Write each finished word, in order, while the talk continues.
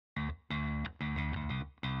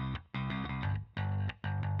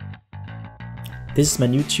This is my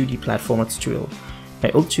new 2D platformer tutorial.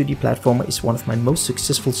 My old 2D platformer is one of my most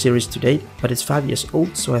successful series to date, but it's 5 years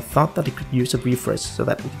old, so I thought that it could use a refresh so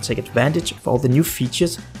that we can take advantage of all the new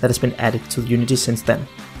features that has been added to Unity since then.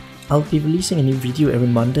 I'll be releasing a new video every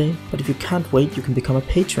Monday, but if you can't wait, you can become a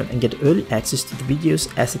patron and get early access to the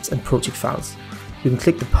videos, assets and project files. You can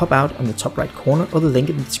click the pop out on the top right corner or the link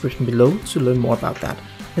in the description below to learn more about that.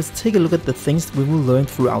 Let's take a look at the things that we will learn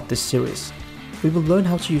throughout this series. We will learn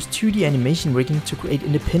how to use 2D animation rigging to create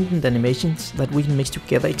independent animations that we can mix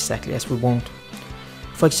together exactly as we want.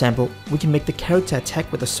 For example, we can make the character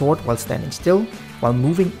attack with a sword while standing still, while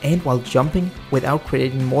moving and while jumping without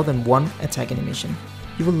creating more than one attack animation.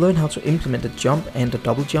 You will learn how to implement a jump and a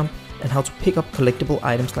double jump and how to pick up collectible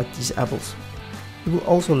items like these apples. You will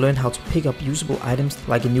also learn how to pick up usable items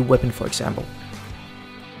like a new weapon, for example.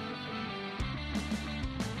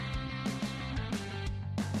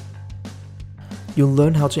 You'll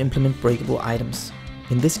learn how to implement breakable items.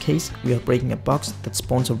 In this case, we are breaking a box that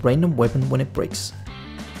spawns a random weapon when it breaks.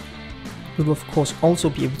 We will of course also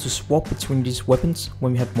be able to swap between these weapons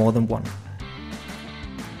when we have more than one.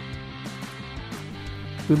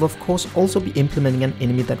 We will of course also be implementing an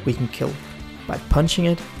enemy that we can kill by punching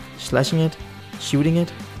it, slashing it, shooting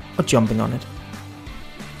it, or jumping on it.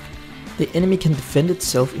 The enemy can defend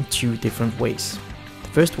itself in two different ways. The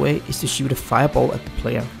first way is to shoot a fireball at the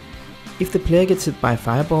player. If the player gets hit by a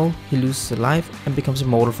fireball, he loses a life and becomes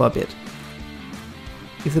immortal for a bit.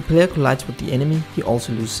 If the player collides with the enemy, he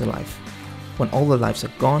also loses a life. When all the lives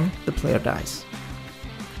are gone, the player dies.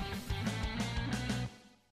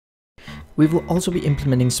 We will also be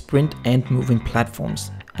implementing sprint and moving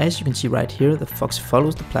platforms. As you can see right here, the fox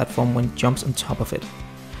follows the platform when it jumps on top of it.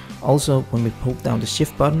 Also, when we hold down the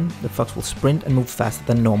shift button, the fox will sprint and move faster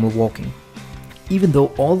than normal walking. Even though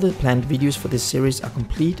all the planned videos for this series are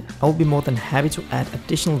complete, I will be more than happy to add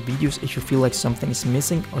additional videos if you feel like something is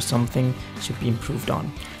missing or something should be improved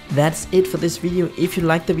on. That's it for this video. If you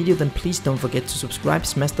liked the video, then please don't forget to subscribe,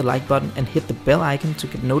 smash the like button and hit the bell icon to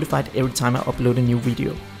get notified every time I upload a new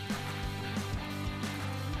video.